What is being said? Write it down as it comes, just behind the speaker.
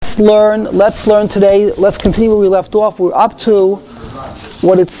learn today. Let's continue where we left off. We're up to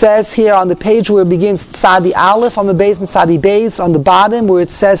what it says here on the page where it begins Tzadi Aleph on the base and Tzadi Beis on the bottom, where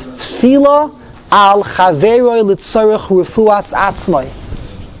it says Tefillah al Chaveroi Litzorech Refuas Atzmai.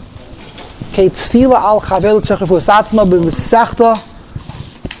 Okay, Tefillah al Chaveroi Litzorech Refuas Atzmai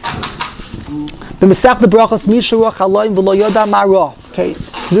b'Mesechta Brachos Misharuach Haloim V'lo Yoda Mara. Okay,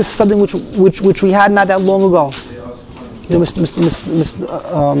 this is something which we had not that long ago. You know,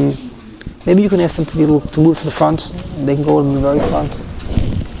 maybe you can ask them to move to the front. They can go in the very front.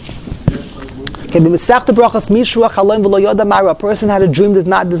 Okay, b'Mesechta Brachos Misharuach Haloim V'lo Yoda Mara. A person had a dream, does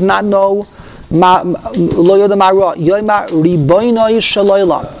not know Lo Yoda Mara. Yoima Riboinoi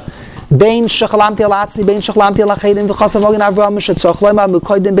Shaloila. Bein shachlamti al atzmi, bein shachlamti al achedim, v'chasav ogin Avram, shetzorch loima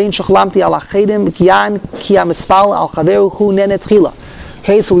mukoidim, bein shachlamti al achedim, kiyan, kiyam espal al chaveru hu nenet chila.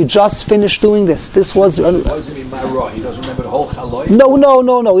 Okay, so we just finished doing this. This was... what does it mean, Ma'ara? He doesn't remember the whole chaloi? No.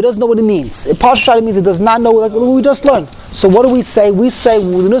 He doesn't know what it means. Pashut means he does not know, like we just learned. So what do we say? We say, the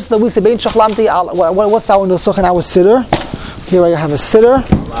nusach, we say, bein shachlamti al... What's our nusach in our siddur? Here I have a siddur.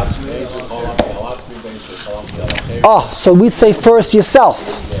 Oh, so we say first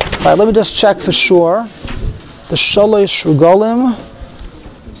yourself. Right, let me just check for sure. The Shalosh Rugolim,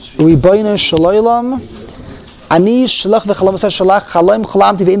 Riboino Shaloilam, Ani Shalach v'Chalam Shalach Chalam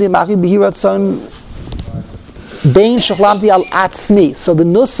Chalamti v'Indi Ma'achi B'Hiratzon Bein Shachlamti al Atzmi. So the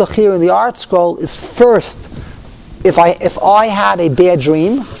nusach here in the art scroll is first, if I had a bad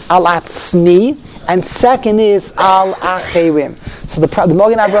dream, al Atzmi, and second is al Acherim. So the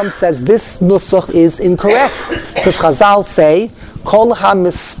Magen Avraham says this nusach is incorrect because Chazal say Kol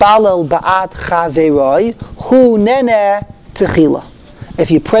ha-mispalel ba'at chaveroi hu nene techila. If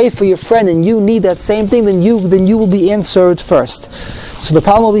you pray for your friend and you need that same thing, then you will be answered first. So the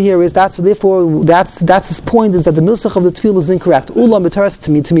problem over here is that's his point, is that the nusach of the tefillah is incorrect. Ulam b'teres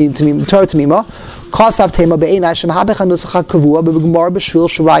tamima kasav tema be'enai shemhabecha nusach kavua b'gemar b'shvil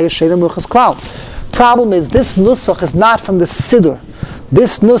shuraya shena muchas klal. Problem is this nusach is not from the siddur.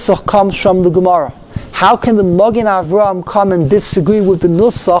 This nusach comes from the Gemara. How can the Magen Avraham come and disagree with the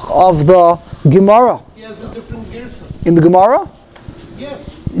nusach of the Gemara? He has a different girsa. In the Gemara? Yes.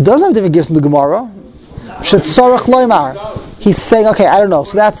 He doesn't have a different girsa in the Gemara. Shetzorach loymar. He's saying, okay, I don't know.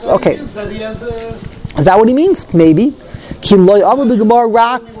 So that's okay. Is that what he means? Maybe. Ki loy amu b'Gemara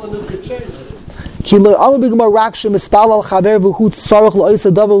rak. Ki loy amu b'Gemara rak shemispalal chaver v'hu tzorach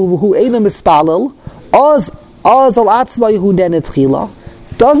lo'isa davar v'hu eina mispalal az al atzma yehu nenet chila.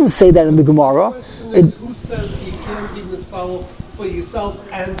 Doesn't say that in the Gemara. Who says you can't be mispal for yourself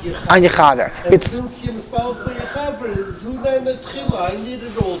and your chaver? And since you mispal for your chaver, it's who then the tchila. I need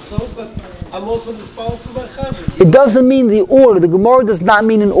it also, but I'm also mispal for my chaver. It doesn't mean the order. The Gemara does not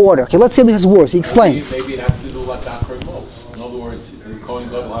mean in order. Okay, let's hear his words. He explains. Maybe it has to do like that for both. In other words, the Kohen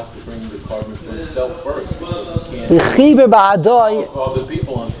Gadol has to bring the carbon for himself first because he can't other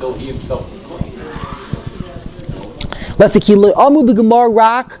people until he himself is clean. Let's see. Amu b'Gemara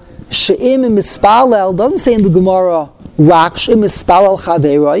rak she'im mispalel doesn't say in the Gemara rak she'im mispalel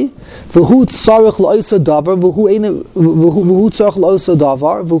chaveroi v'hu tzarich lo'isa davar v'hu tzarich lo'isa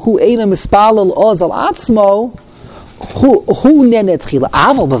davar v'hu eina mispalel oz al atzmo hu nenet chila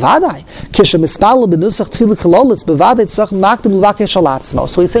aval bevadai kisha mispalel b'nusach tefillah chalolitz bevadai tzarich makdim l'vakesh al atzmo.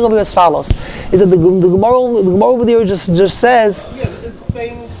 So he's saying over here as follows: is that the Gemara over there just says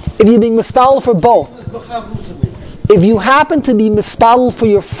if you're being mispalel for both. If you happen to be mispalel for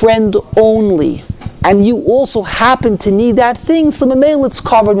your friend only, and you also happen to need that thing, so Mamela it's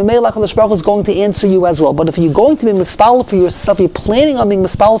covered. Mamela HaKadosh Baruch Hu is going to answer you as well. But if you're going to be mispalel for yourself, you're planning on being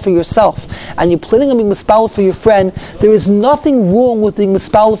mispalel for yourself, and you're planning on being mispalel for your friend, there is nothing wrong with being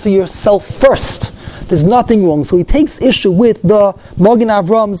mispalel for yourself first. There's nothing wrong. So he takes issue with the Magen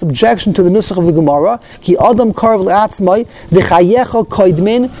Avraham's objection to the nusach of the Gemara. Ki adam karv le'atzmai v'chayecha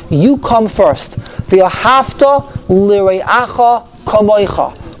koidmin. You come first. V'yahavta l're'acha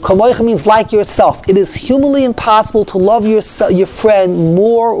kamoicha. Kamoicha means like yourself. It is humanly impossible to love your friend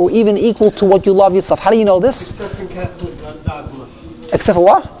more or even equal to what you love yourself. How do you know this? Except in Catholic dogma. Except for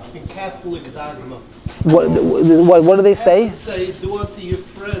what? In Catholic dogma. What do they say? They say do unto your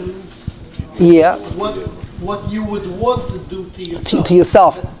friends. Yeah. What you would want to do to yourself. To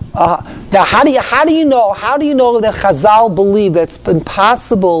yourself. Now, how do you know that Chazal believe that it's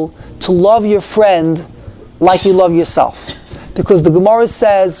impossible to love your friend like you love yourself? Because the Gemara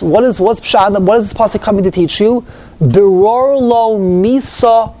says, what's Pshat? What is this pasuk coming to teach you? Biror lo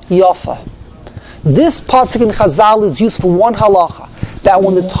misa yafa. This pasuk in Chazal is used for one halacha, that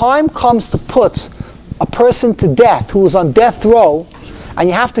when the time comes to put a person to death who is on death row, and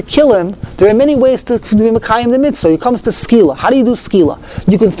you have to kill him, there are many ways to be Mekayim the mitzvah. It comes to skila. How do you do skila?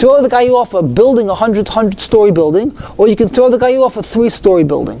 You can throw the guy off a building, a 100-story building, or you can throw the guy off a 3-story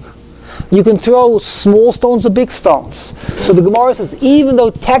building. You can throw small stones or big stones. So the Gemara says, even though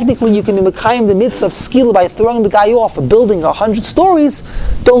technically you can be Mekayim the mitzvah of skila by throwing the guy off a building 100 stories,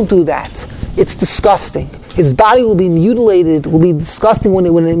 don't do that. It's disgusting. His body will be mutilated, will be disgusting when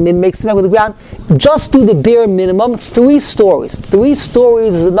it makes contact with the ground. Just do the bare minimum, 3 stories. 3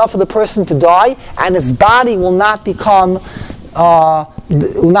 stories is enough for the person to die, and his body will not become,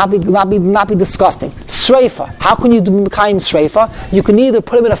 will not be disgusting. Sreifa. How can you do Mekayim Sreifa? You can either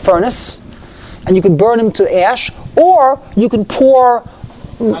put him in a furnace, and you can burn him to ash, or you can pour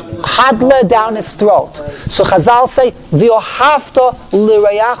hadla down his throat. So Chazal say, V'ohavta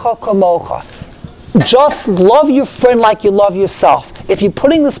l'reyacha kamocha. Just love your friend like you love yourself. If you're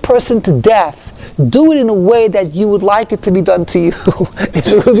putting this person to death, do it in a way that you would like it to be done to you, if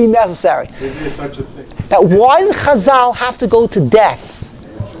it would be necessary. Is there such a thing? Now, why did Chazal have to go to death?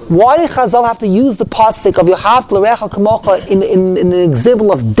 Why did Chazal have to use the pasuk of Yohav l'recha kamocha in an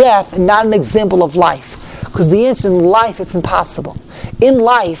example of death and not an example of life? Because the answer, in life, it's impossible. In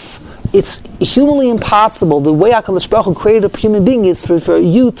life, it's humanly impossible. The way HaKadosh Baruch Hu created a human being is for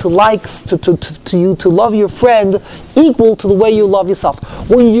you to like, to love your friend equal to the way you love yourself.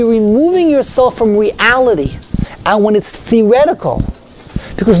 When you're removing yourself from reality, and when it's theoretical,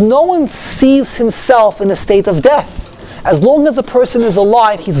 because no one sees himself in a state of death. As long as a person is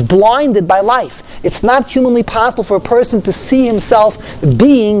alive, he's blinded by life. It's not humanly possible for a person to see himself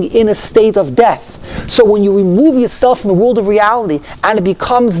being in a state of death. So when you remove yourself from the world of reality, and it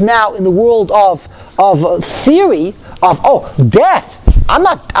becomes now in the world of theory of death. I'm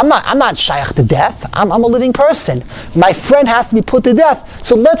not shaykh to death. I'm a living person. My friend has to be put to death.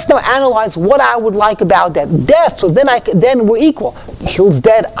 So let's now analyze what I would like about death. So then we're equal. Hill's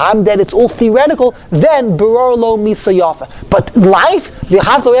dead. I'm dead. It's all theoretical. Then beror lo misa yafa. But life,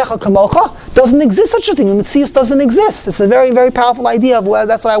 v'hav l'recha kamocha, doesn't exist. Such a thing. The Metzius doesn't exist. It's a very, very powerful idea.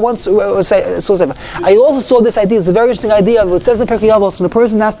 That's what I once say. I also saw this idea. It's a very interesting idea. It says in Pirkei Avos, when a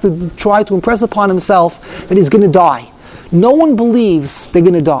person has to try to impress upon himself that he's going to die. No one believes they're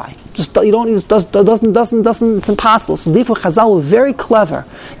going to die. Just you don't. It doesn't. It's impossible. So therefore, Chazal were very clever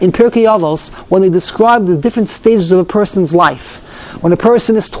in Pirkei Avos when they describe the different stages of a person's life. When a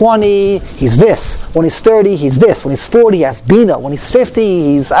person is 20, he's this. When he's 30, he's this. When he's 40, he has Bina. When he's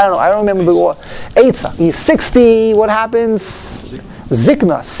 50, he's I don't remember the word. Eitzah. He's 60. What happens?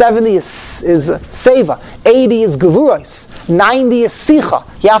 Zikna. 70 is Seva. 80 is Gevuros. 90 is Sicha.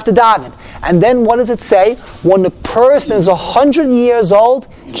 You have to daven. And then what does it say? When the person is 100 years old,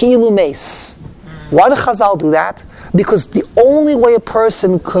 ki'ilu meis. Why did Chazal do that? Because the only way a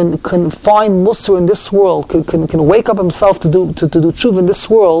person can find Musar in this world, can wake up himself to do tshuva in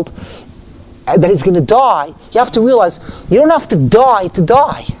this world, that he's going to die, you have to realize, you don't have to die to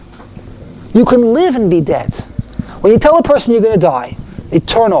die. You can live and be dead. When you tell a person you're going to die, they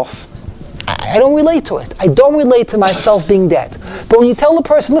turn off. I don't relate to it. I don't relate to myself being dead. But when you tell the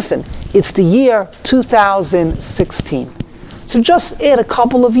person, listen, it's the year 2016. So just add a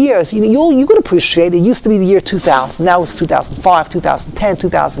couple of years. You could appreciate it. It used to be the year 2000. Now it's 2005, 2010,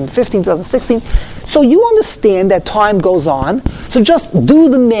 2015, 2016. So you understand that time goes on. So just do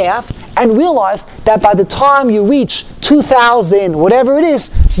the math and realize that by the time you reach 2000, whatever it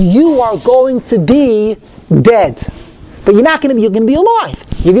is, you are going to be dead. But you're not going to be, you're going to be alive.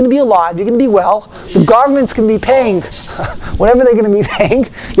 You're going to be alive, you're going to be well. The government's going to be paying whatever they're going to be paying.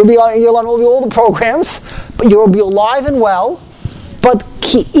 You'll on all the programs, but you'll be alive and well. But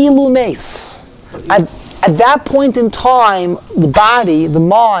ki'ilu meis. At that point in time, the body, the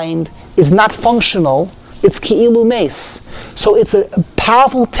mind, is not functional. It's ki'ilu meis. So it's a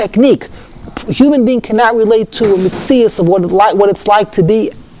powerful technique. A human being cannot relate to a mitzias of what it's like to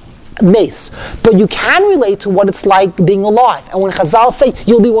be mace, but you can relate to what it's like being alive. And when Chazal say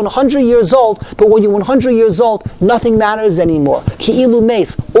you'll be 100 years old, but when you're 100 years old, nothing matters anymore. Ki'ilu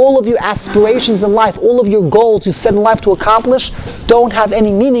mace, all of your aspirations in life, all of your goals you set in life to accomplish, don't have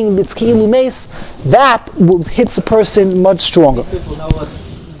any meaning. It's ki'ilu mace. That hits a person much stronger. People know it,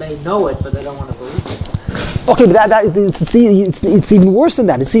 they know it, but they don't want to believe it. Okay, but it's even worse than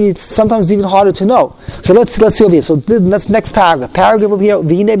that. It's sometimes even harder to know. So let's see over here. So that's next paragraph. Paragraph over here.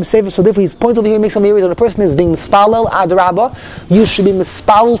 So therefore, his point over here makes some areas when a person is being mispalel adrabah, you should be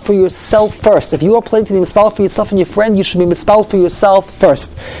mispalel for yourself first. If you are planning to be mispalel for yourself and your friend, you should be mispalel for yourself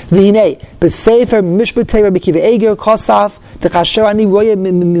first. V'hinei b'sefer mishpatei Rabbi Kiva Eger Kosaf וכאשר אני רואה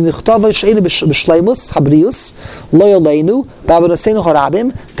ממכתב שאין בשלימוס, הבריאוס, לא יולנו, בעבודתנו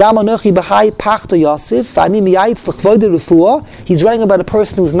הרבים, גם אנוכי בחי פחתו יוסף, ואני מייעץ לכבוד הרפואה. He's writing about a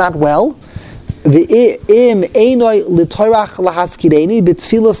person who's not well. ואם אינוי לטורח להזכירני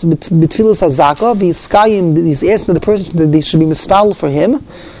בתפילוס הזקה, he's asking the person that they should be mispal for him.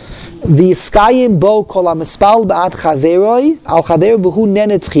 ויסקיים בו כל המספל בעד חברוי, על חבר והוא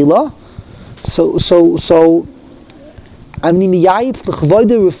נהנה תחילה. So, אני מייעץ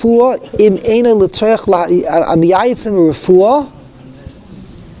לכבוד הרפואה, אם אינו לטורח, אני מייעץ עם הרפואה,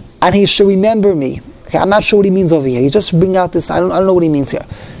 and he should remember me. Okay, I'm not sure what he means over here. He's just bringing out this, I don't know what he means here.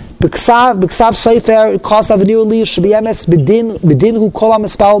 בכסף ספר, כוס אבניר לי, שבאמס בדין הוא כל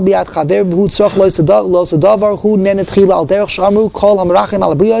המספל ביד חבר, והוא צורך לא סדבר, הוא נהנה תחילה על דרך שאמרו, כל המרחם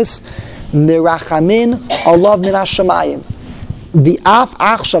על הבריאס, מרחמין עליו מן השמיים. ואף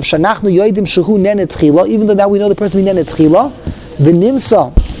עכשיו שאנחנו יודעים שהוא נהנה תחילה, even though now we know the person נהנה תחילה, ונמצא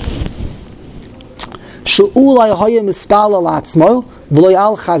שאולי היה מספל על עצמו, ולא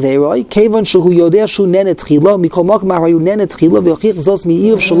על חברוי, כיוון שהוא יודע שהוא נהנה תחילה, מכל מקום הוא נהנה תחילה, והוכיח זאת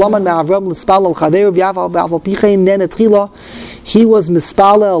מאיוב שלומן מאברהם לספל על חברו, ואף על פי כן נהנה תחילה, he was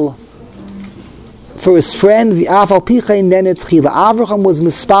מספלל for his friend, ואף על פי כן נהנה תחילה. Avraham was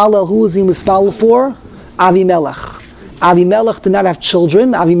מספלל, who was he מספלל for? Avimelech. Avimelech did not have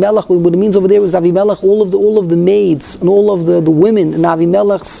children. Avimelech, what it means over there was Avimelech, all of the maids, and all of the women in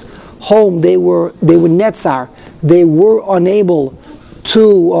Avimelech's home, they were netzar. They were unable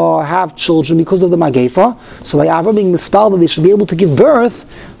to have children because of the Magefa. So by Avram being mispal that they should be able to give birth,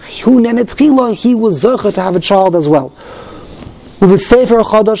 he was zocher to have a child as well. Sefer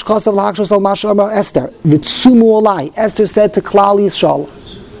Chodosh Kosav L'Hakshos Al Masha Amar Esther. V'tsumu olai. Esther said to Klal Yisrael,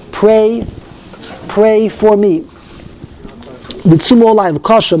 pray for me. V'tsumu olai.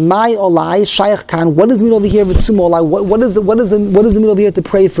 V'kasha mai olai shayach kan. What does it mean over here? V'tsumu olai. What does it mean over here to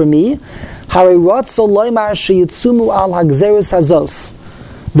pray for me? What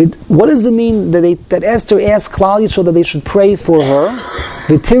does it mean that Esther asked Klal Yisrael that they should pray for her?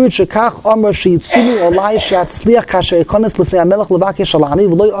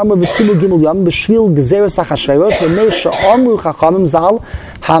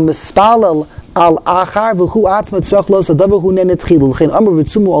 Al achar v'hu atzma tzorch lo sadavar hu nenet chilul. L'chein amar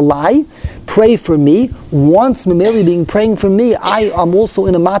v'tzumu alai, pray for me. Once Memeli being praying for me, I am also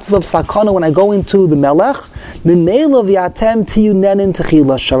in a matzav of sakana when I go into the melech. Memela v'atem tiyu nenin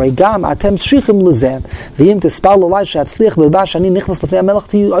techila. Sharei gam atem shrichim lezeh. V'yim tespal alai she'atzlich b'ba shani nichnas l'fnei melech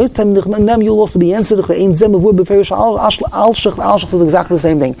tiyu. Oitem nichnam, you'll also be answered. L'chein zem avur b'perish al-shech says exactly the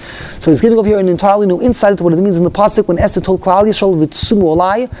same thing. So he's giving over here an entirely new insight to what it means in the pasuk when Esther told Klal Yisrael v'tzumu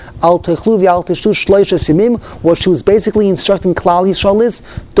alai al techlu v'al what she was basically instructing Klal Yisrael is,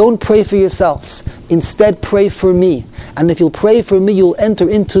 don't pray for yourselves. Instead, pray for me. And if you'll pray for me, you'll enter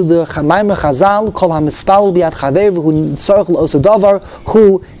into the Chamaim Chazal, Kol HaMispal B'yad Chaver, V'hu Tzorech L'Osadavar,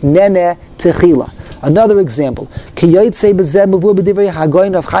 Hu Nene Techila. Another example. Ki Yotzei B'zeh B'vur B'divrei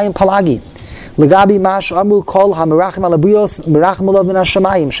Hagoyin Rav Chaim Palagi. L'gabi mash amru kol ha-merachim al abrios merachim olav min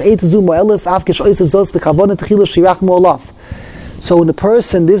ha-shamayim. She'et zu mo'elis av kish oisa zos b'kavona techila shirachim olav. So when a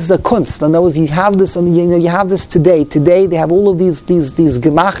person, this is a kunst. In other words, you have this today. Today they have all of these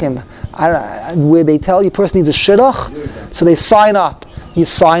gemachim where they tell you a person needs a shidduch, so they sign up. You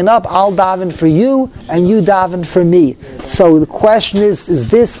sign up, I'll daven for you, and you daven for me. So the question is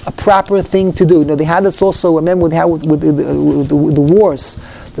this a proper thing to do? You know, they had this also, remember they had with the wars,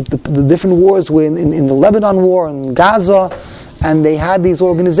 the different wars were in the Lebanon war, in Gaza, and they had these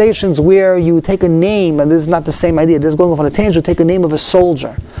organizations where you take a name, and this is not the same idea, just going off on a tangent, you take a name of a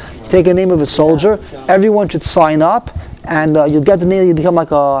soldier. You take a name of a soldier, everyone should sign up, and you'll get the name, you become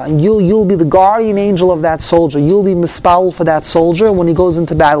like and you'll be the guardian angel of that soldier. You'll be mispal for that soldier when he goes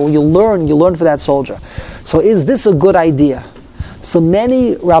into battle. You'll learn for that soldier. So is this a good idea? So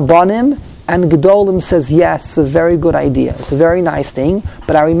many Rabbanim and Gedolim says, yes, it's a very good idea. It's a very nice thing,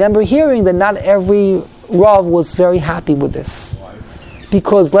 but I remember hearing that not every Rav was very happy with this.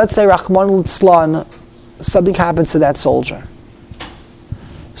 Because let's say Rahman al-Islan, something happens to that soldier.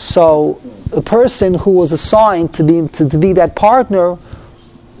 So the person who was assigned to be that partner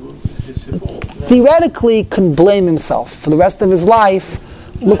theoretically can blame himself for the rest of his life.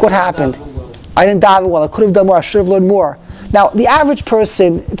 Look what happened. I didn't daven well, I could have done more, I should have learned more. Now, the average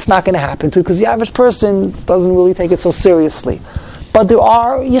person, it's not going to happen to, because the average person doesn't really take it so seriously. But there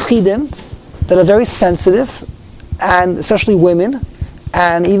are yichidim that are very sensitive, and especially women,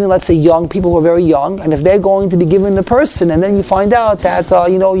 and even, let's say, young people who are very young, and if they're going to be given the person, and then you find out that,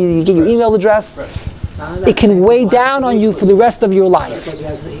 you get your email address, it can weigh down on you for the rest of your life.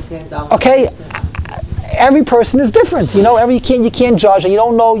 Okay? every person is different. You can't judge, and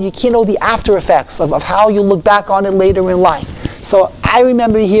you can't know the after effects of how you look back on it later in life. So I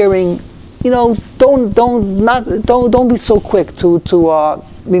remember hearing, don't be so quick to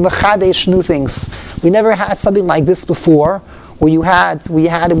be machadesh new things. We never had something like this before, where you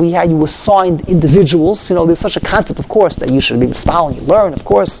assigned individuals. There's such a concept, of course, that you should be mispal and you learn, of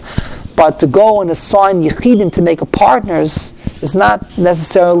course, but to go and assign yichidim to make a partners is not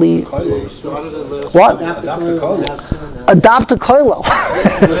necessarily what? Adopt a koilo.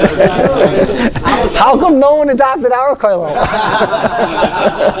 How come no one adopted our koilo?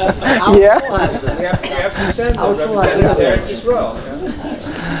 Yeah. We have to send them to Israel.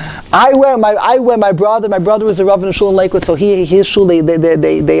 I wear my brother. My brother was a Rav in a shul in Lakewood, so his shul they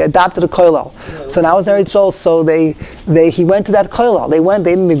adopted a koilo. So now I was there, so he went to that koilo. They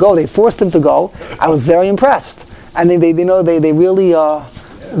didn't go. They forced him to go. I was very impressed, and they really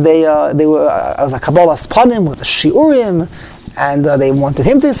they were a kabbalas panim with a shiurim, and they wanted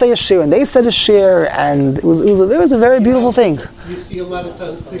him to say a shir, and they said a shir, and it was a very beautiful thing. You see a lot of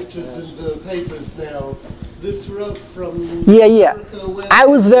times pictures in the papers now. This Rav from Yeah. I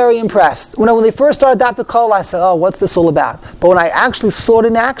was very impressed. When they first started adopting Kol, I said, "Oh, what's this all about?" But when I actually saw it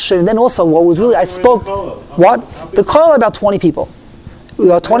in action, and then also what was really, I spoke. What? The Kol, about 20 people.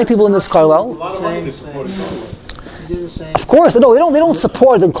 20 people in this Kol. A lot of money to support a Kol. Of course, no, they don't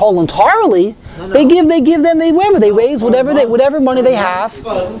support the Kol entirely. No. They give them, they raise whatever money they have. They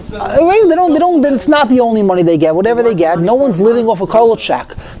don't. It's not the only money they get. Whatever they get, no one's living off a Kol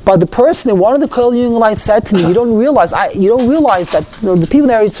check. But the person, one of the Kol Union lights said to me, you don't realize that the people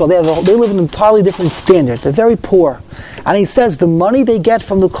in Eretz Yisrael, they live in an entirely different standard. They're very poor, and he says the money they get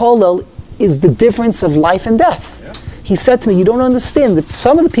from the Kol is the difference of life and death. He said to me, you don't understand that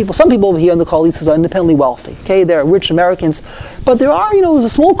some people over here in the Koalices are independently wealthy. Okay, they're rich Americans. But there are, there's a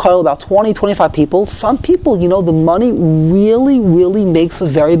small coil, about 20, 25 people. Some people, the money really, really makes a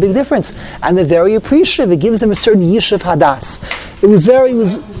very big difference. And they're very appreciative. It gives them a certain yishuv hadas. The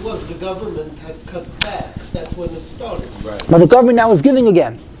government had cut back. That's when it started. Right. But the government now is giving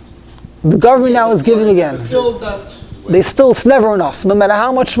again. It's never enough. No matter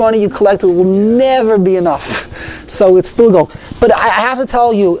how much money you collect, it will never be enough. So it's still go. But I have to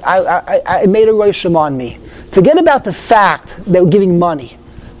tell you, I made a rosham on me. Forget about the fact that we're giving money.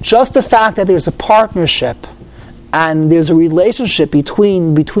 Just the fact that there's a partnership and there's a relationship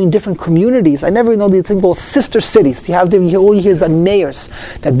between different communities. I never know the thing called sister cities. All you hear is about mayors.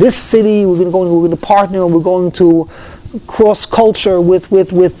 That this city we're going to partner and we're going to cross culture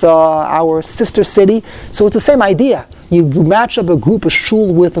with our sister city. So it's the same idea. You match up a group of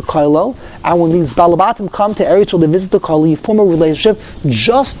shul with a koilo, and when these balabatim come to Eretz Yisrael, they visit the koilo, you form a relationship.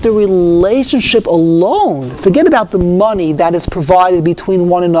 Just the relationship alone, forget about the money that is provided between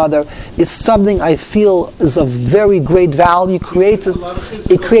one another, is something I feel is of very great value. It creates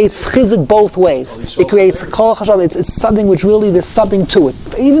chizik both ways. It creates kol chashav. It's something which really, there's something to it.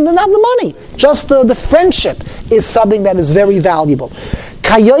 Even not the money, just the friendship is something that is very valuable. You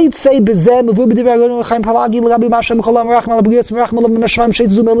putting a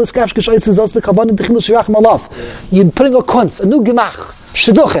kunz, a new gemach,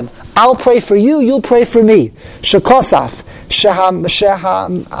 sheduchim. I'll pray for you, you'll pray for me. Shekosaf.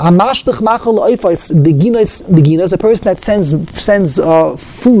 Beginners, a person that sends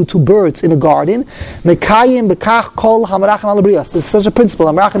food to birds in a garden. There's such a principle.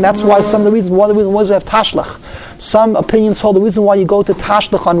 And that's why one of the reasons we have tashlach. Some opinions hold the reason why you go to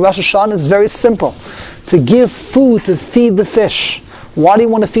tashlach on Rosh Hashanah is very simple. To give food to feed the fish. Why do you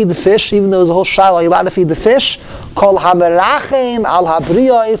want to feed the fish? Even though there's a whole shaila, are you allowed to feed the fish? Kol hamerachem al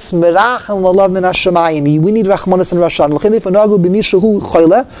habriyos merachem lalav min hashamayim. We need rachmanis and Rosh Hashanah. L'chidei v'nagu b'mishu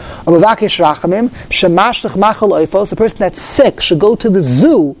choyle amavakesh rachamim shemashtach machal oifos. The person that's sick should go to the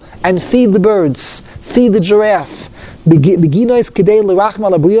zoo and feed the birds, feed the giraffe. Beginois kidei l'rachem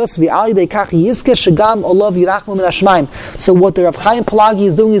al habriyos v'ali deikach yizke shegam olav yirachem min hashamayim. So what the Rav Chaim Pelagi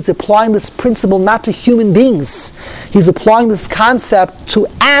is doing is applying this principle not to human beings. He's applying this concept to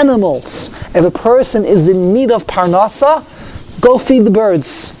animals. If a person is in need of parnasa, go feed the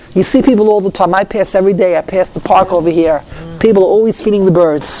birds. You see people all the time. I pass every day. I pass the park over here. People are always feeding the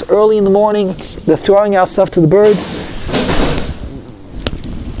birds. Early in the morning, they're throwing out stuff to the birds.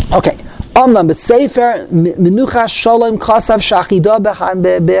 Okay. Omnam b'sefer menucha shalom kasav shachida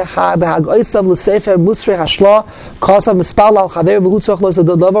b'hagoysav l'sefer musrei hashla kasav mispal al chaver v'hu tzach lo yisad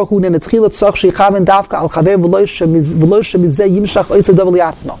davar hu nenetchila tzach shechaven davka al chaver v'lo shemizeh yimshach oisad davar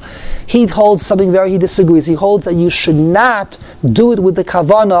liatzmo. He holds something he disagrees. He holds that you should not do it with the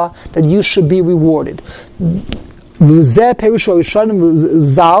kavana that you should be rewarded. V'zeh perusho Rishonim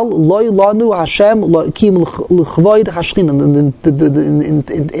Zal loy lanu Hashem kim l'chvoid hashchina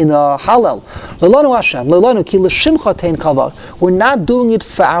in Hallel. Loy lanu Hashem, loy lanu ki l'shimcha tein kavod. We're not doing it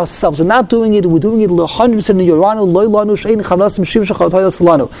for ourselves. We're not doing it. We're doing it 100% in Yoranu. Loy lanu shein chanasim shiv shachot hayas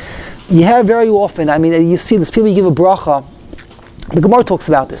lanu. You have very often. I mean, you see this. People you give a bracha. The Gemara talks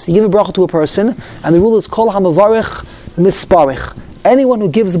about this. You give a bracha to a person, and the rule is kol hamavarich misparich. Anyone who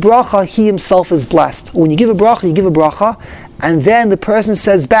gives bracha, he himself is blessed. When you give a bracha, and then the person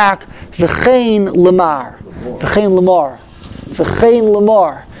says back, v'chein lamar, v'chein lamar, v'chein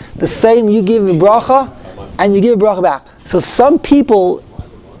lamar. The same, you give a bracha, and you give a bracha back. So some people,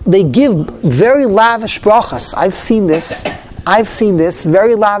 they give very lavish brachas. I've seen this,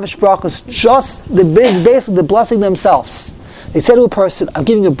 very lavish brachas, just basically the blessing themselves. They say to a person, I'm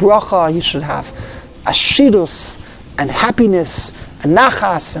giving a bracha, you should have ashidus, and happiness, and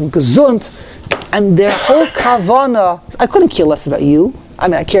nachas, and gesund, and their whole kavana. I couldn't care less about you. I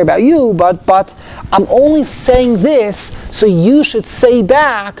mean, I care about you, but I'm only saying this so you should say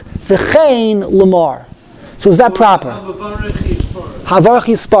back v'chein lamar. So is that proper? Havarach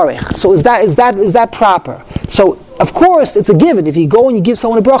yisparich. So is that proper? So of course it's a given. If you go and you give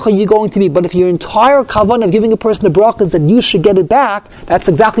someone a bracha, you're going to be. But if your entire kavanah of giving a person a bracha is that you should get it back, that's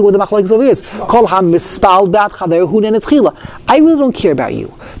exactly what the machlokes over here is. Kol hamispal bat chaver hu nenetchila. I really don't care about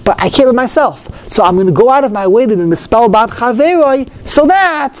you, but I care about myself. So I'm going to go out of my way to be mispal bat chaveroi, so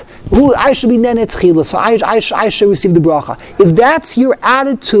that I should be nenetchila. So I should receive the bracha. If that's your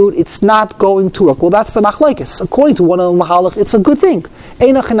attitude, it's not going to work. Well, that's the machlokes. According to one of the mahalach, it's a good thing.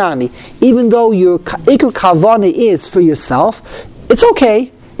 Eina chanami. Even though your ikar kavanah is for yourself, it's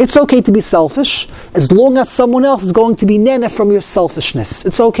okay. It's okay to be selfish, as long as someone else is going to be nene from your selfishness.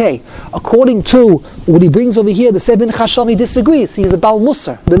 It's okay. According to what he brings over here, the Bin Chashalom, he disagrees. He's a Baal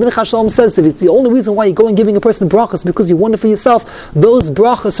Musar. The Bin Chashalom says that the only reason why you're going giving a person brachas is because you want it for yourself. Those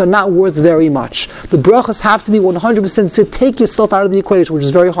brachas are not worth very much. The brachas have to be 100% to take yourself out of the equation, which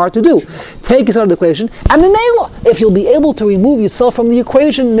is very hard to do. Take yourself out of the equation, and the Mela, if you'll be able to remove yourself from the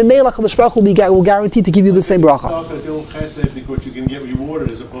equation, the Mela Kadosh Baruch Hu will guarantee to give you the same bracha. Because you can get rewarded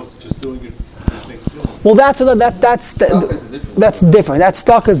as opposed to just doing it. Well, that's different. That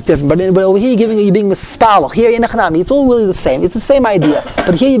stock is different. But over here, you're being mispal. Here, it's all really the same. It's the same idea.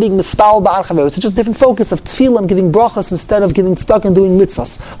 But here, you're being mispal ba'al chaver. It's just a different focus of tefillah, giving brachas instead of giving stock and doing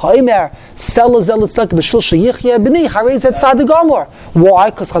mitzvahs. Ha'omer sela zela stock b'shvil sheyichya b'ni harei zet sadig amor.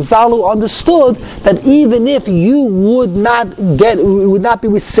 Why? Because Chazalu understood that even if you would not be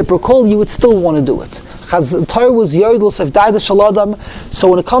reciprocal, you would still want to do it. Torah was yordlos of daida shaladam. So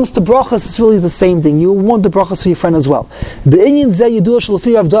when it comes to brachas, it's really the same thing. You want the brachas for your friend as well. The inyan zeh yidua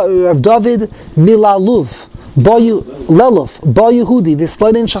shalafi of David milaluv. Boyu lelov, boyu hudi,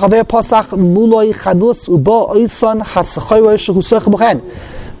 v'sloidin shachaver pasach muloi chadus ubo oisan hasachayra shehusach b'chen.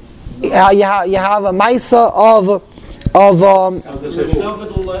 You have a maisa of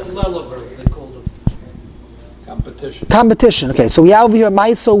competition. Okay, so we have over here a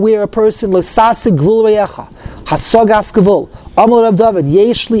maisa where a person losasig gvul reyecha hasogas gvul. Amar Rav David,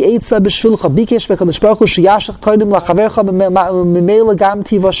 Yeshli Eitza B'Shvilcha Bikesh B'Kadosh Baruch Hu Sheyashach Toidim LaChavercha B'Memela Gam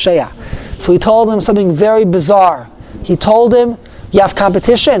Tiva Sheya. So he told him something very bizarre. He told him, you have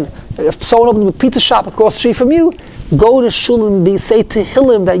competition. If someone opens a pizza shop across the street from you, go to shul and say to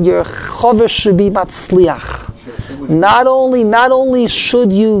him that your chaver should be matzliach. Not only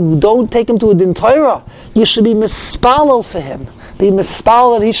should you don't take him to a din Torah, you should be mispalel for him. Be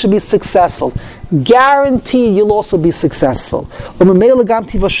mispalel that he should be successful. Guarantee you'll also be successful. Because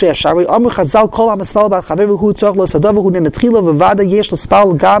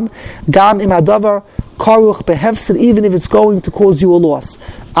even if it's going to cause you a loss.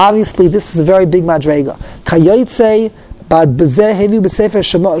 Obviously, this is a very big madrega. But b'zeh hevi b'sefer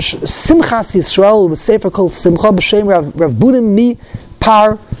Simchas Yisrael b'sefer called Simcha b'shem Rav Budim mi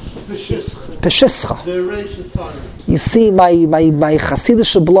par peshischa. You see, my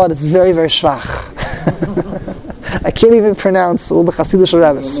Hasidic blood is very, very schwach. I can't even pronounce all the Hasidic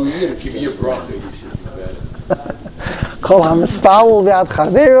rabbis. Give me a bracha, you should be better. Kol hamistal ve'ad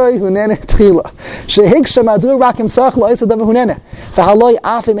chaveroi hunene tchila. Shehig shemadur rak himsach lo isa davar hunene. V'haloi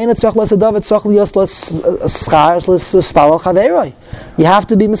afim ena tzach lo isa davar tzach li yos lo schar spal chaveroi. You have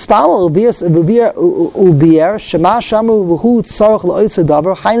to be mispal. Ubier shema shamu v'hu tzarech lo isa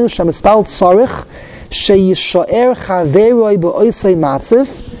davar hainu shemispal tzarech sheyishaer chaveroi b'oisei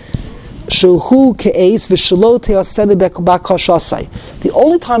matzif The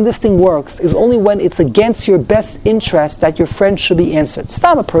only time this thing works is only when it's against your best interest that your friend should be answered.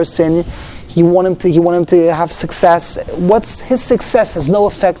 Stop a person, you want him to have success. His success has no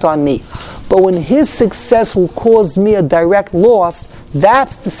effect on me. But when his success will cause me a direct loss,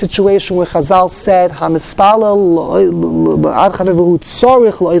 that's the situation where Chazal said,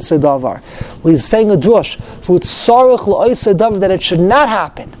 when he's saying a drush, that it should not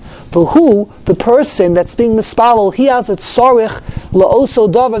happen. For who? The person that's being mispalel, he has a tzorich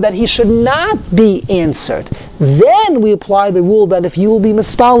la'oso davar that he should not be answered. Then we apply the rule that if you will be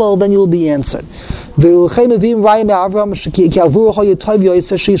mispalel, then you will be answered. A beautiful wife, Avram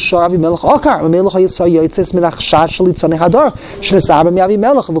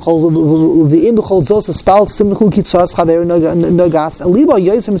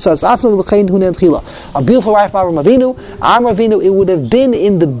Avinu, it would have been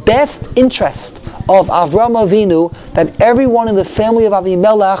in the best interest of Avram Avinu that everyone in the family of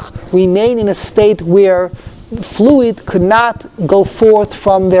Avimelech remain in a state where fluid could not go forth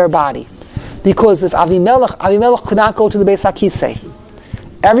from their body. Because if Avimelech could not go to the Beis HaKisei.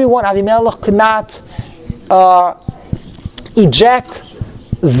 Avimelech could not eject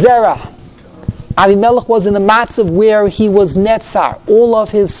Zerah. Avimelech was in a matzav where he was netzar. All of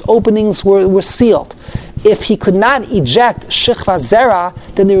his openings were sealed. If he could not eject Shechva Zerah,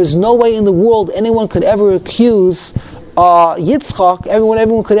 then there is no way in the world anyone could ever accuse Yitzchak,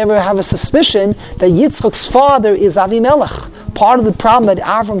 everyone could ever have a suspicion that Yitzchak's father is Avimelech. Part of the problem that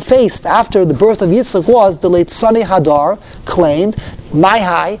Avram faced after the birth of Yitzchak was the late Sonny Hadar claimed,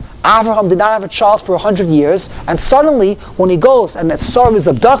 Avraham did not have a child for 100 years, and suddenly when he goes and Sarah is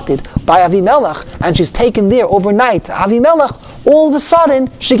abducted by Avimelech and she's taken there overnight, Avimelech, all of a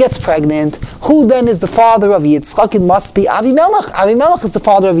sudden she gets pregnant. Who then is the father of Yitzchak? It must be Avimelech. Avimelech is the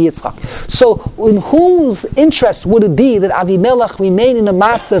father of Yitzchak. So in whose interest would it be that Avimelech remain in a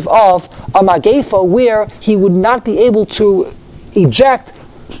matzav of a magefa where he would not be able to eject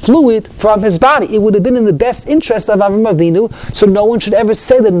fluid from his body? It would have been in the best interest of Avram Avinu, so no one should ever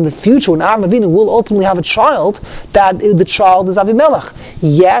say that in the future, when Avram Avinu will ultimately have a child, that the child is Avimelech.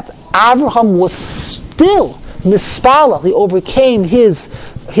 Yet, Avraham was still mispalel. He overcame his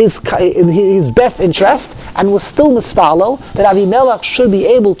best interest, and was still mispalel that Avimelech should be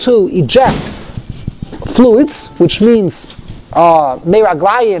able to eject fluids, which means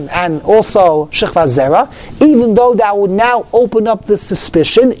Meraglayim and also Shechva Zera, even though that would now open up the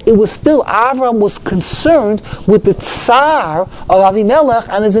suspicion, it was still, Avram was concerned with the tsar of Avimelech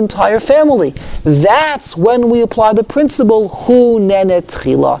and his entire family. That's when we apply the principle, Hu Nenet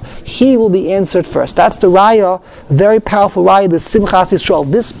Tchila. He will be answered first. That's the raya, very powerful raya, the Simchas Yisrael.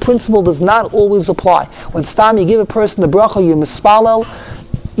 This principle does not always apply. When Stam, you give a person the bracha, you mispalel,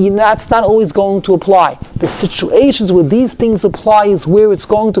 that's not always going to apply. The situations where these things apply is where it's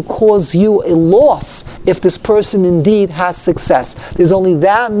going to cause you a loss if this person indeed has success. There's only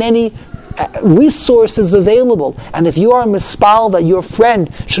that many resources available, and if you are mispal that your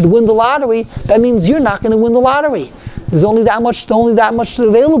friend should win the lottery, that means you're not going to win the lottery. There's only that much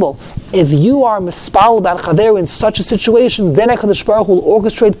available. If you are mispal about chaver in such a situation, then HaKadosh Baruch Hu will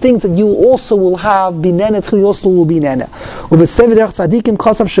orchestrate things that you also will have binene, tchili also will be nene. Uvesev derech tzadikim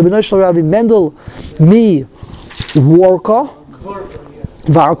kosav shebenoy shel Ravi Mendel mi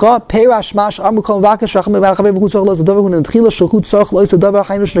Varka Peirash Mash Amukon Vakesh Racham Be'al Chaver V'Chutz Tzorch Lo Zadover Hu Nentchila Shechut Tzorch Lo Zadover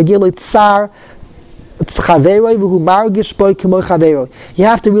Hainu Shnagir Lo Tzar. You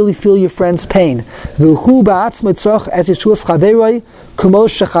have to really feel your friend's pain. He has a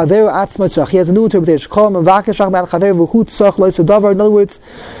new interpretation. In other words,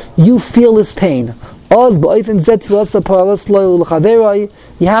 you feel his pain. You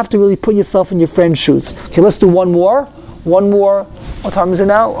have to really put yourself in your friend's shoes. Okay, let's do one more. What time is it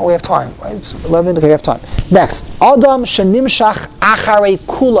now? Oh, we have time. Right? It's 11. Okay, we have time. Next. Adam shenimshach acharei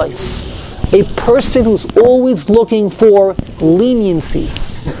kulais. A person who's always looking for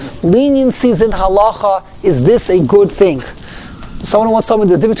leniencies. Leniencies in halacha, is this a good thing? Someone wants to tell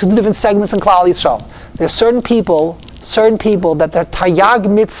me there's two different segments in Klal Yisrael. There's certain people that their taryag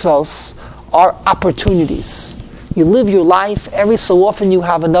mitzvos are opportunities. You live your life, every so often you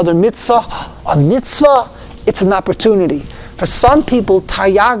have another mitzvah. A mitzvah, it's an opportunity. For some people,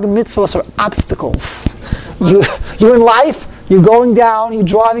 taryag mitzvos are obstacles. You're in life, you're going down, you're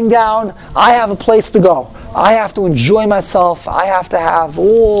driving down, I have a place to go. I have to enjoy myself. I have to have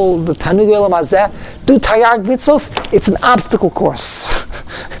all the Tanug Olam Hazeh. Do taryag mitzvos, it's an obstacle course.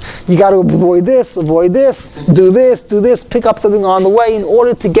 You got to avoid this, do this, pick up something on the way in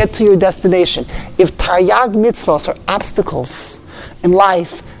order to get to your destination. If taryag mitzvos are obstacles in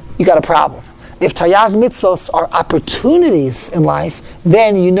life, you got a problem. If Taryag mitzvos are opportunities in life,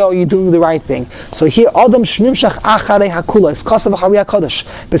 then you know you're doing the right thing. So here, Adam shnimshach acharei hakulos, kasav acharei hakodesh,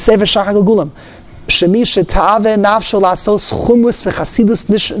 b'sefer shachar gegulam, shemi shetave nafsho lasos chumrus v'chasidus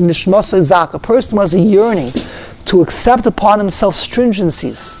nishmosoi zak. A person who has a yearning to accept upon himself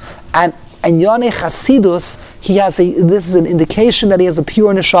stringencies and yonei chasidus, this is an indication that he has a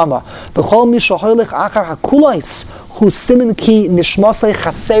pure neshama. B'chol mi shoholich achar hakulos, who simin ki nishmasei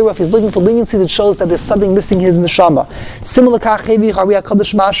chasera. If he's looking for leniencies, it shows that there's something missing in his neshama. Similar kachevi hariya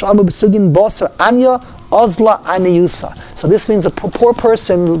kadosh ma'ashamu b'sugin boser anya ozla aneyusa. So this means a poor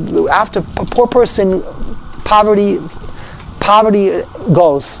person, after a poor person, poverty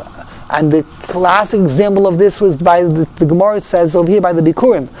goes. And the classic example of this was by the Gemara says over here by the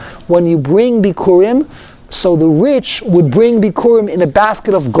Bikurim. When you bring Bikurim, so the rich would bring Bikurim in a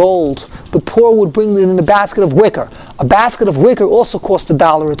basket of gold. The poor would bring it in a basket of wicker. A basket of wicker also cost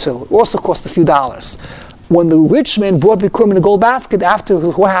 $1 or $2. It also cost a few dollars. When the rich man brought Bikurim in a gold basket, after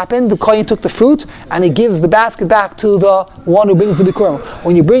what happened, the Kohen took the fruit and he gives the basket back to the one who brings the Bikurim.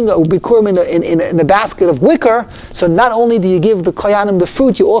 When you bring a Bikurim in a basket of wicker, so not only do you give the Kohanim the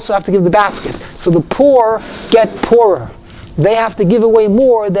fruit, you also have to give the basket. So the poor get poorer. They have to give away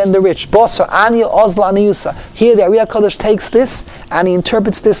more than the rich. Boser anya ozla aniyusa. Here the Ariya Kodesh takes this and he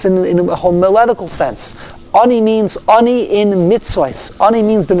interprets this in a homiletical sense. Ani means ani in mitzvahs. Ani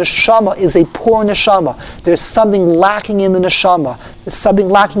means the neshama is a poor neshama. There's something lacking in the neshama. There's something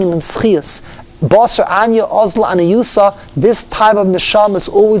lacking in the tzchias. Boser anya ozla aniyusa. This type of neshama is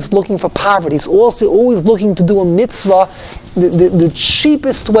always looking for poverty. It's also always looking to do a mitzvah the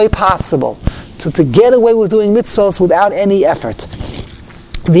cheapest way possible. To get away with doing mitzvahs without any effort.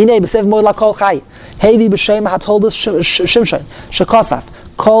 V'nei b'sev moed lakol chai. Hevi b'shem told us Shimshon shekosaf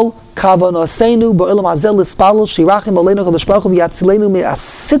kol kavonoseinu ba'olam hazel l'spalul shirachim aleinu kadosh baruch hu v'yatzilenu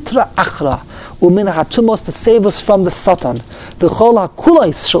me'asitra achra u'min hatumos, to save us from the Satan. V'chol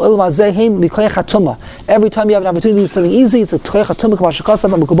hakulos shel olam hazeh heim mikoyach hatuma. Every time you have an opportunity to do something easy, it's a toyach hatuma k'ma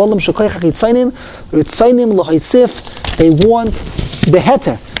shekosaf ha'mekubolim shekoyach hachitzainim ritzainim lohaisif. They want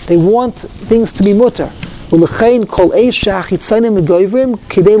beheter. They want things to be mutter. Every time you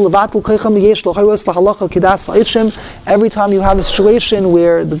have a situation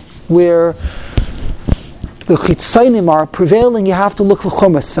where the chitzainim are prevailing, you have to look for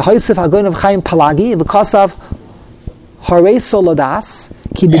chumas. Because of Harei Soladas,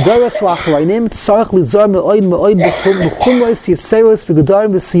 ki b'doros v'achrayim tzarich lizar me'oid b'chumros yitzeros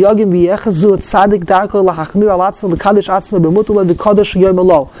v'gedarim v'siyagim v'yechazu tzadik darko lahachmir al atzma l'kadosh atzma b'mutula v'kadosh yom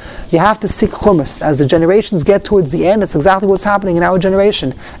elo. You have to seek chumas. As the generations get towards the end, it's exactly what's happening in our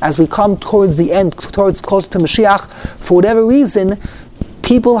generation. As we come towards the end, towards closer to Mashiach, for whatever reason,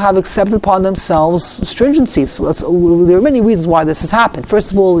 people have accepted upon themselves stringencies. There are many reasons why this has happened.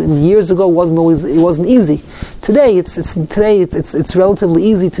 First of all, years ago, it wasn't easy. Today, it's relatively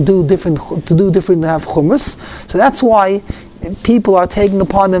easy to do different have chumras. So that's why people are taking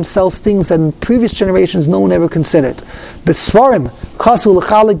upon themselves things that in previous generations no one ever considered. Besvarim kasu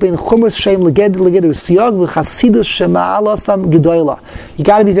l'chalik bein chumras shem leged siyag v'chasidus shema'alasam gedoyla. You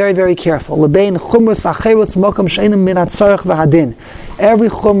got to be very, very careful. Lebein chumras acheros mokam sheinim min hatzarich v'hadin. Every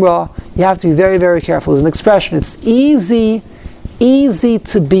chumrah, you have to be very, very careful. There's an expression. It's easy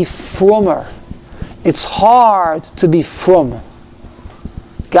to be frummer. It's hard to be frum.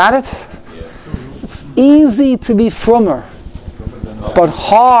 Got it? Yeah. It's easy to be frummer, but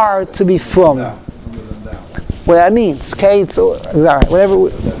hard to be frum. What that means, okay? So,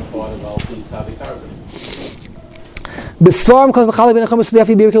 whatever. Besvarm because the Chali ben Chamas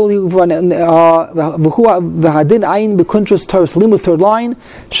Sudafi Birkel v'hadin ayin b'kuntras Taurus Limud, third line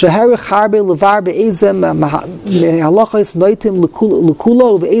sheherich harbe levar be'ezem halachos noitim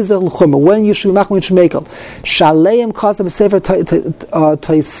l'kulo ve'ezeh l'chumah. When you should be machmir shmekel shaleim kaza b'sefer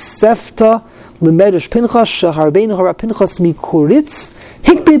toisefta l'medrash Pinchas sheharbeinu hara Pinchas mikuritz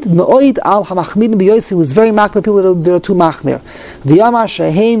hikbid me'oid al hamachmidim b'yosi, who was very machmir people that are too machmir. V'yamar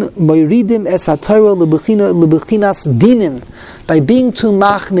shehem moiridim es haTorah lebechinas dinim. By being too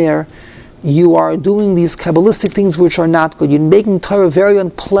machmir, you are doing these Kabbalistic things which are not good. You're making Torah very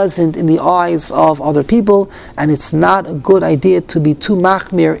unpleasant in the eyes of other people, and it's not a good idea to be too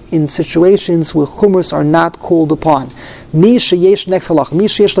machmir in situations where chumras are not called upon. Mi sheyesh next halach. Mi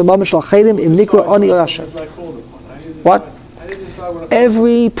sheyesh lemamish l'chayim im likra ani oyasher. What?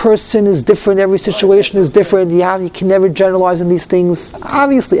 Every person is different. Every situation is different. You can never generalize in these things.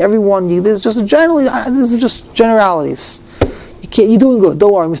 Obviously, everyone. This is just generalities. You're doing good.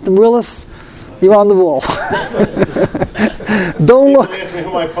 Don't worry, Mr. Morales. You're on the wall. Don't look. Ask me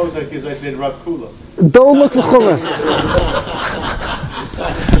who my Kozak is. I said Rav Kula. Don't look for chumas.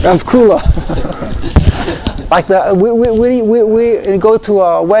 Rav Kula. Like we go to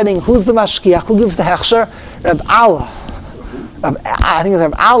a wedding. Who's the mashkiach? Who gives the hechsher? Rav Allah. I think it's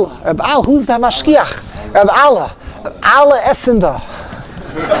Rav Allah. Rav Allah. Who's the mashkiach? Rav Allah. Rav Allah Essenda.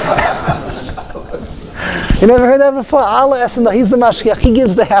 You never heard that before? Allah Essenda. He's the mashkiach. He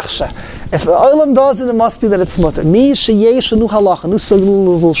gives the hechsher. If Olam does it, it must be that it's mutter. Mi sheyesh nu halacha nu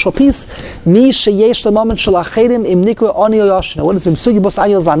little shopis. Mi sheyesh the moment shalachedim im nikra oni yoshna. What is it? Sugi bos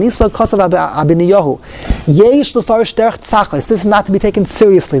ayil zanisa kasav abiniyahu. Yesh the farish derech tzachos. This is not to be taken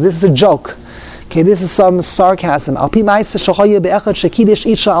seriously. This is a joke. Okay, this is some sarcasm. Al pi ma'isa shachaya be'echad shekidish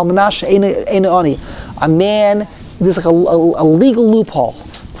isha al manash eine oni. A man. This is like a legal loophole.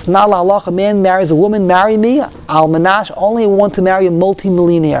 It's not halacha. A man marries a woman. Marry me. Al manash only want to marry a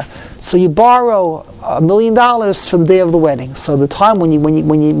multi-millionaire. So you borrow $1 million for the day of the wedding. So the time when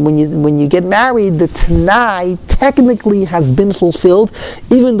you get married, the Tanai technically has been fulfilled,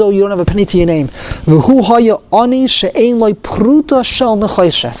 even though you don't have a penny to your name. V'hu haya ani she'ein loy pruta shel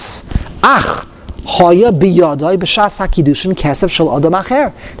nechoshes. Ach haya biyadai b'shas hakidushin kesef shel adam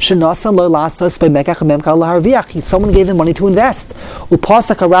acher shenasan loy lastos b'mekach memkar laharviach. Someone gave him money to invest.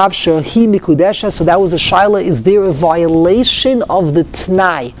 Upasak harav shehi mikudesha. So that was a shaila. Is there a violation of the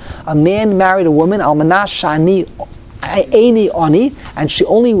Tanai? A man married a woman, almanah shani Aini Ani, and she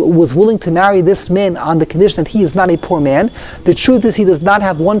only was willing to marry this man on the condition that he is not a poor man. The truth is he does not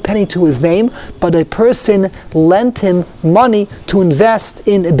have one penny to his name, but a person lent him money to invest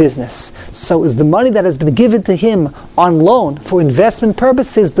in a business. So is the money that has been given to him on loan for investment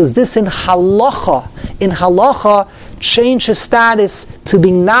purposes, does this in halacha change his status to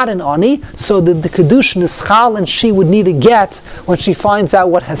being not an ani, so that the kedushin is chal and she would need a get when she finds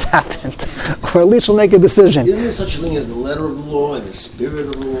out what has happened, or at least she'll make a decision. Isn't there such a thing as the letter of the law and the spirit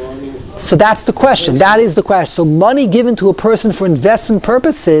of the law? So that's the question. That is the question. So money given to a person for investment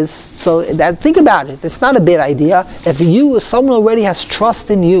purposes. So think about it. It's not a bad idea. If someone already has trust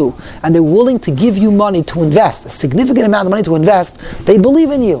in you and they're willing to give you money to invest, a significant amount of money to invest, they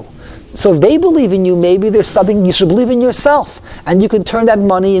believe in you. So if they believe in you, maybe there's something you should believe in yourself, and you can turn that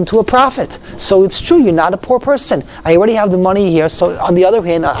money into a profit. So it's true, you're not a poor person. I already have the money here, so on the other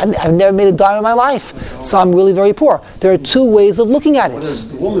hand, I've never made a dime in my life, so I'm really very poor. There are two ways of looking at it. What does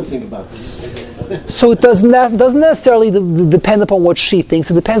the woman think about this? So it doesn't necessarily depend upon what she thinks.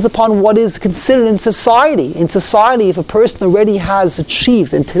 It depends upon what is considered in society. In society, if a person already has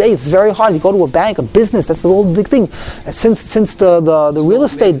achieved, and today it's very hard. You go to a bank, a business, that's the whole big thing. Since the real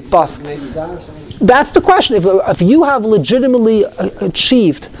estate bust. That's the question. If you have legitimately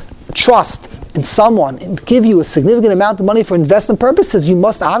achieved trust in someone and give you a significant amount of money for investment purposes, you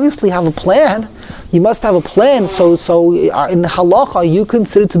must obviously have a plan. You must have a plan. So in halacha, you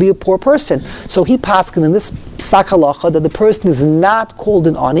consider to be a poor person. So he paskin in this psak halacha that the person is not called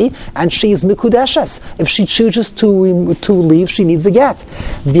an ani and she is mikudeshes. If she chooses to leave, she needs a get.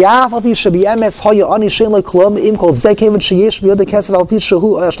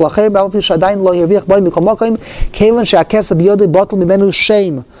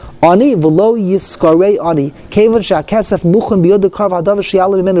 Ani v'lo yiskarei ani kevan she'akesef muchen biyod karv hadavar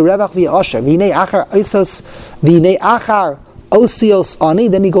she'yala mimenu revach v'yasher v'inei achar osios ani.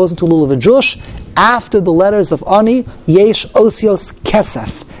 Then he goes into a little of a drush. After the letters of ani, yesh osios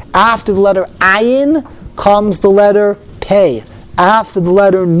kesef. After the letter ayin comes the letter pei. After the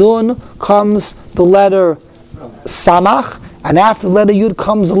letter nun comes the letter samach, and after the letter yud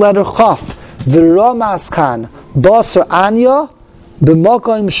comes the letter chaf. V'ramas kan basar anya.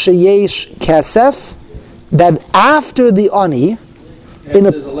 B'makom sheyesh kesef, that after the ani, after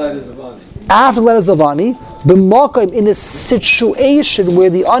the letters of ani, b'makom, in a situation where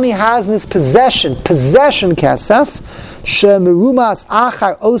the ani has in his possession kesef, shemerumas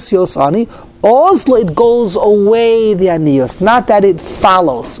achar osios ani, also it goes away the anios, not that it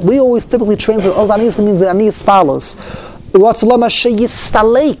follows. We always typically translate os anios means the anios follows. Ratzalama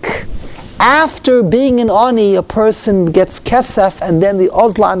sheyistalek. After being an ani, a person gets kesef, and then the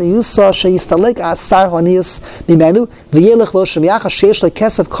ozla aniyusa sheyistalek asar aniyus mimenu v'yelech lo shemiyach sheish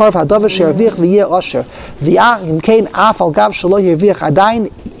lekesef karv hadavar she'ervich v'yeh asher v'yachim kein af al gav shelo yervich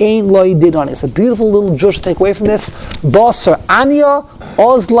adayin ein lo yidin ani. It's a beautiful little jush to take away from this. Basar anya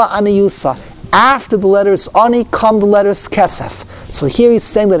ozla aniyusa. After the letters ani come the letters kesef. So here he's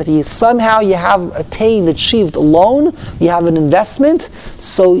saying that if you have achieved a loan, you have an investment,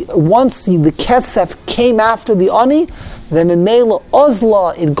 so once the kesef came after the ani, then in Mela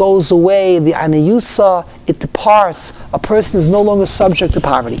Ozla, it goes away, the aniyusa, it departs, a person is no longer subject to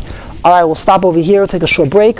poverty. Alright, we'll stop over here, take a short break.